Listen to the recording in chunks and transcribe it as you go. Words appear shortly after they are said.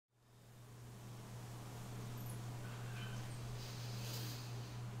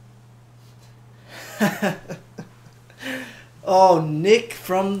Oh, Nick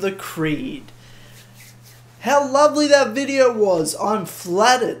from the Creed. How lovely that video was. I'm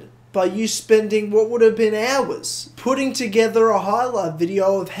flattered by you spending what would have been hours putting together a highlight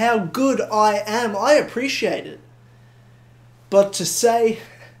video of how good I am. I appreciate it. But to say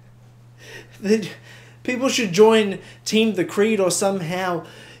that people should join Team the Creed or somehow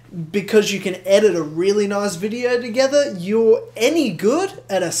because you can edit a really nice video together, you're any good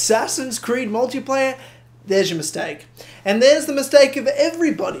at Assassin's Creed multiplayer, there's your mistake. And there's the mistake of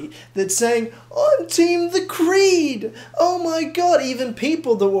everybody that's saying, I'm Team the Creed. Oh my god, even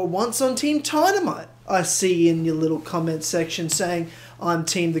people that were once on Team Tynamite, I see in your little comment section saying, I'm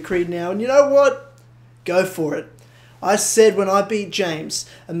Team the Creed now. And you know what? Go for it. I said when I beat James,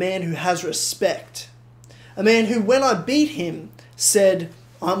 a man who has respect, a man who when I beat him said,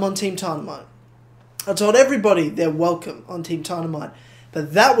 I'm on Team Tynamite. I told everybody they're welcome on Team Tynamite,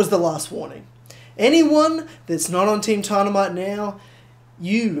 but that was the last warning. Anyone that's not on Team Tynamite now,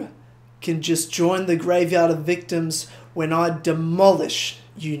 you can just join the graveyard of victims when I demolish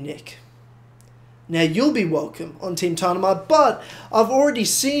you, Nick. Now you'll be welcome on Team Tynamite, but I've already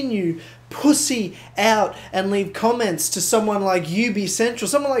seen you pussy out and leave comments to someone like UB Central,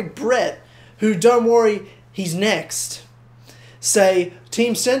 someone like Brett, who, don't worry, he's next. Say,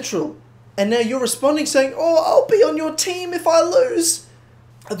 Team Central, and now you're responding saying, oh, I'll be on your team if I lose.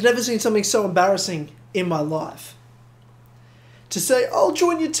 I've never seen something so embarrassing in my life. To say, I'll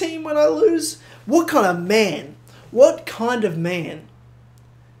join your team when I lose? What kind of man,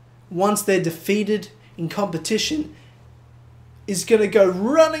 once they're defeated in competition, is going to go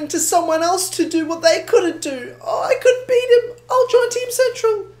running to someone else to do what they couldn't do? Oh, I couldn't beat him. I'll join Team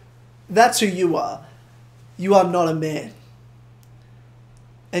Central. That's who you are. You are not a man.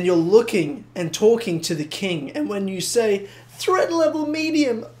 And you're looking and talking to the king. And when you say, threat level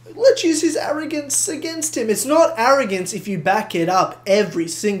medium, let's use his arrogance against him. It's not arrogance if you back it up every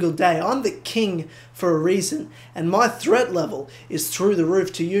single day. I'm the king for a reason. And my threat level is through the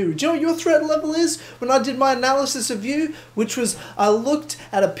roof to you. Do you know what your threat level is? When I did my analysis of you, which was I looked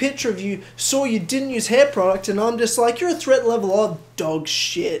at a picture of you, saw you didn't use hair product, and I'm just like, you're a threat level of dog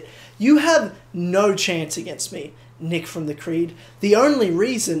shit. You have no chance against me, Nick from the Creed. The only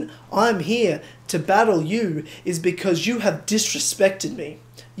reason I'm here to battle you is because you have disrespected me.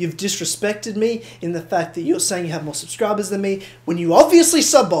 You've disrespected me in the fact that you're saying you have more subscribers than me when you obviously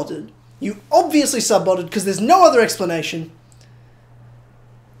subbotted. You obviously subbotted because there's no other explanation.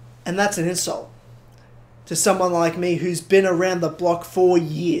 And that's an insult to someone like me who's been around the block for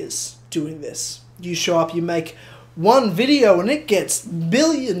years doing this. You show up, you make one video and it gets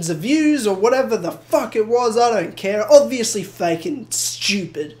millions of views or whatever the fuck it was, I don't care. Obviously fake and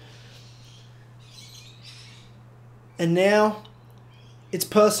stupid. And now it's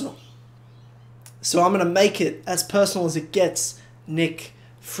personal. So I'm going to make it as personal as it gets, Nick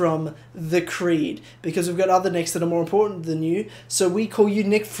from the Creed. Because we've got other Nicks that are more important than you. So we call you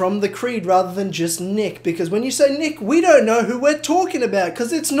Nick from the Creed rather than just Nick. Because when you say Nick, we don't know who we're talking about.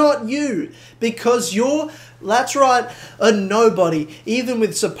 Because it's not you. Because you're, that's right, a nobody. Even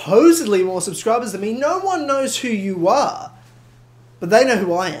with supposedly more subscribers than me, no one knows who you are. But they know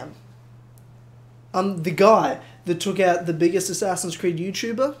who I am. I'm the guy that took out the biggest Assassin's Creed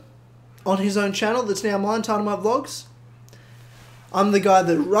YouTuber on his own channel that's now mine, Tynamite Vlogs. I'm the guy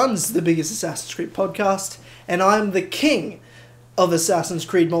that runs the biggest Assassin's Creed podcast, and I'm the king of Assassin's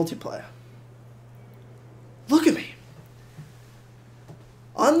Creed multiplayer. Look at me.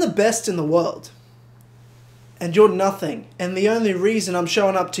 I'm the best in the world, and you're nothing, and the only reason I'm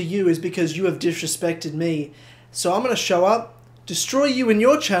showing up to you is because you have disrespected me. So I'm going to show up, destroy you in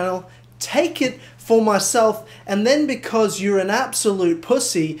your channel, take it for myself, and then because you're an absolute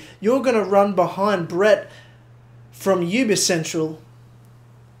pussy, you're going to run behind Brett from UB Central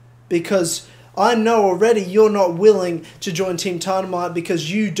because I know already you're not willing to join Team Tynamite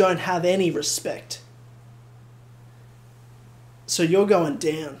because you don't have any respect. So you're going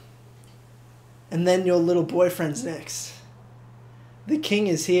down. And then your little boyfriend's next. The king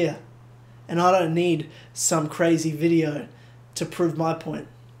is here, and I don't need some crazy video to prove my point.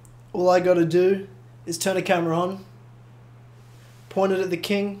 All I got to do is turn a camera on, point it at the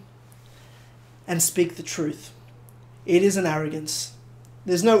king, and speak the truth. It isn't arrogance.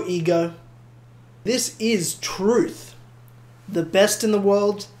 There's no ego. This is truth. The best in the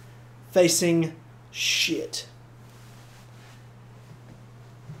world facing shit.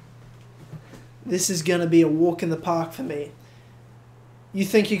 This is going to be a walk in the park for me. You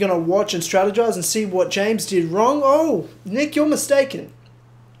think you're going to watch and strategize and see what James did wrong? Oh, Nick, you're mistaken.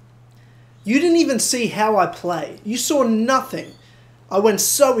 You didn't even see how I play. You saw nothing. I went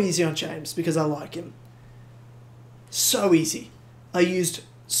so easy on James because I like him. So easy. I used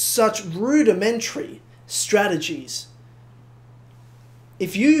such rudimentary strategies.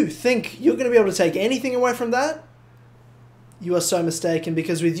 If you think you're going to be able to take anything away from that, you are so mistaken,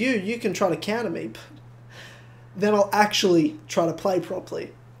 because with you can try to counter me, but then I'll actually try to play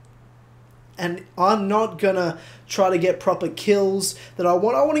properly. And I'm not going to try to get proper kills that I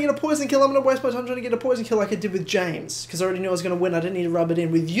want. I want to get a poison kill. I'm going to waste my time trying to get a poison kill like I did with James, because I already knew I was going to win. I didn't need to rub it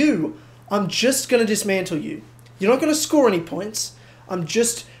in. With you, I'm just going to dismantle you. You're not going to score any points. I'm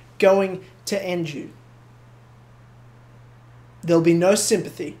just going to end you. There'll be no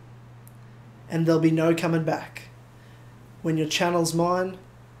sympathy. And there'll be no coming back. When your channel's mine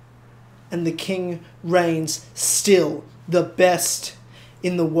and the king reigns still, the best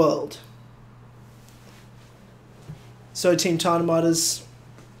in the world. So Team Tynamiters,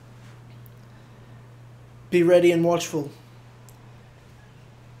 be ready and watchful,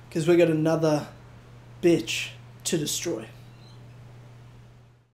 because we got another bitch to destroy.